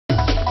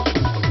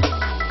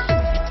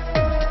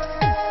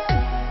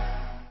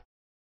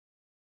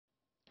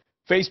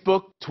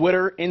Facebook,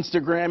 Twitter,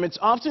 Instagram, it's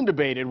often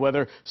debated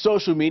whether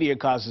social media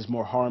causes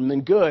more harm than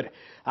good.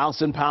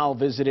 Allison Powell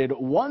visited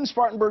one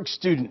Spartanburg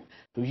student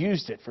who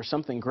used it for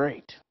something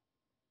great.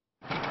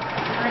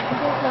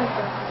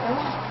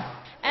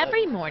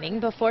 Every morning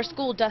before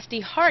school, Dusty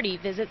Hardy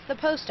visits the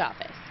post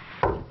office.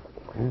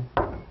 1,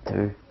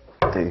 2,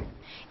 3.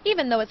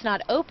 Even though it's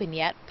not open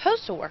yet,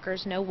 postal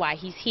workers know why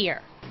he's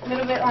here. A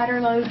little bit lighter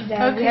load today.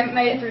 Okay. We haven't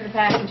made it through the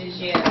packages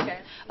yet. Okay.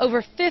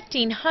 Over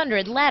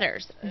 1,500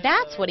 letters.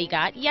 That's what he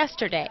got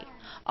yesterday.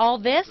 All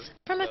this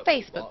from a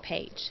Facebook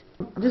page.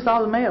 Just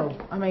all the mail.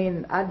 I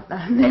mean,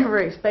 I never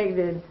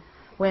expected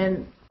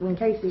when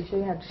Casey,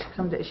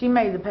 she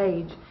made the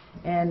page,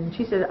 and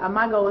she said,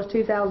 my goal is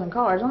 2,000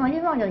 cards. I'm like,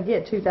 you're not going to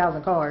get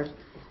 2,000 cards.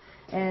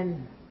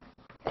 And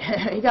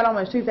he got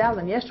almost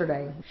 2,000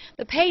 yesterday.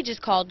 The page is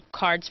called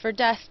Cards for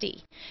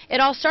Dusty. It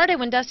all started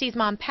when Dusty's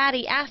mom,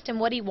 Patty, asked him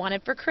what he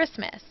wanted for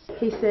Christmas.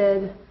 He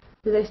said,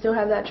 do they still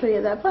have that tree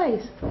at that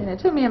place? And it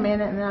took me a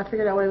minute, and then I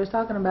figured out what he was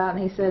talking about,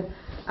 and he said,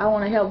 I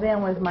want to help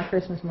them with my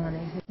Christmas money.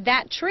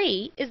 That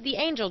tree is the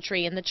angel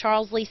tree in the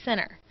Charles Lee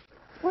Center.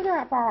 Look at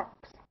that box.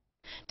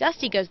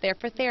 Dusty goes there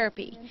for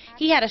therapy.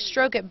 He had a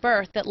stroke at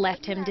birth that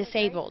left him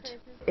disabled.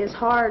 It's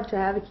hard to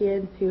have a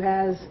kid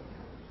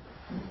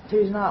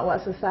who's not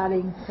what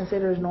society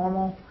considers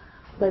normal,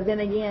 but then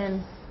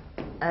again,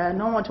 a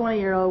normal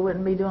 20-year-old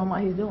wouldn't be doing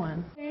what he's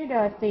doing. Hey,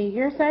 Dusty,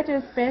 you're such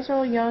a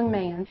special young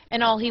man.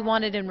 And all he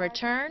wanted in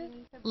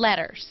return?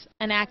 Letters,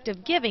 an act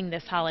of giving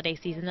this holiday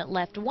season that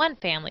left one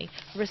family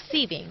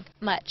receiving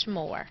much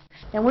more.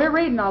 And we're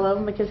reading all of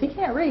them because he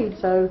can't read,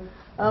 so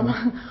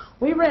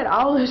we read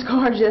all those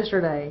cards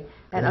yesterday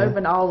and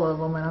opened all of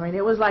them. And I mean,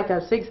 it was like a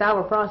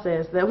 6-hour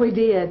process that we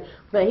did,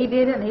 but he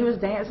did it, and he was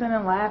dancing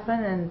and laughing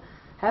and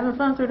having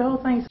fun through the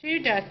whole thing. To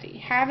Dusty,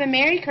 have a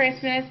Merry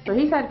Christmas. So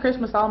he's had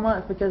Christmas all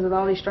month because of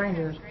all these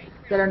strangers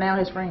that are now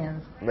his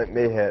friends. Make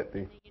me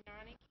happy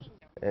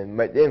and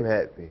make them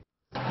happy.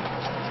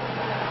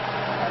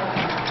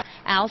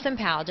 Allison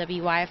Powell,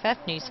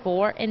 WYFF News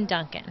 4 in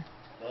Duncan.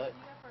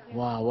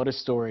 Wow, what a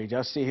story.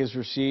 Dusty has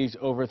received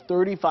over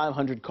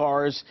 3,500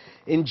 cards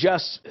in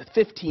just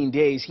 15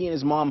 days. He and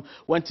his mom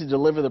went to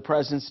deliver the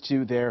presents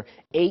to their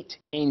 8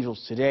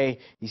 angels today.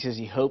 He says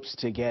he hopes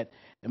to get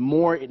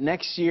more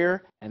next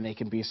year, and they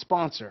can be a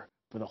sponsor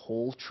for the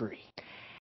whole tree.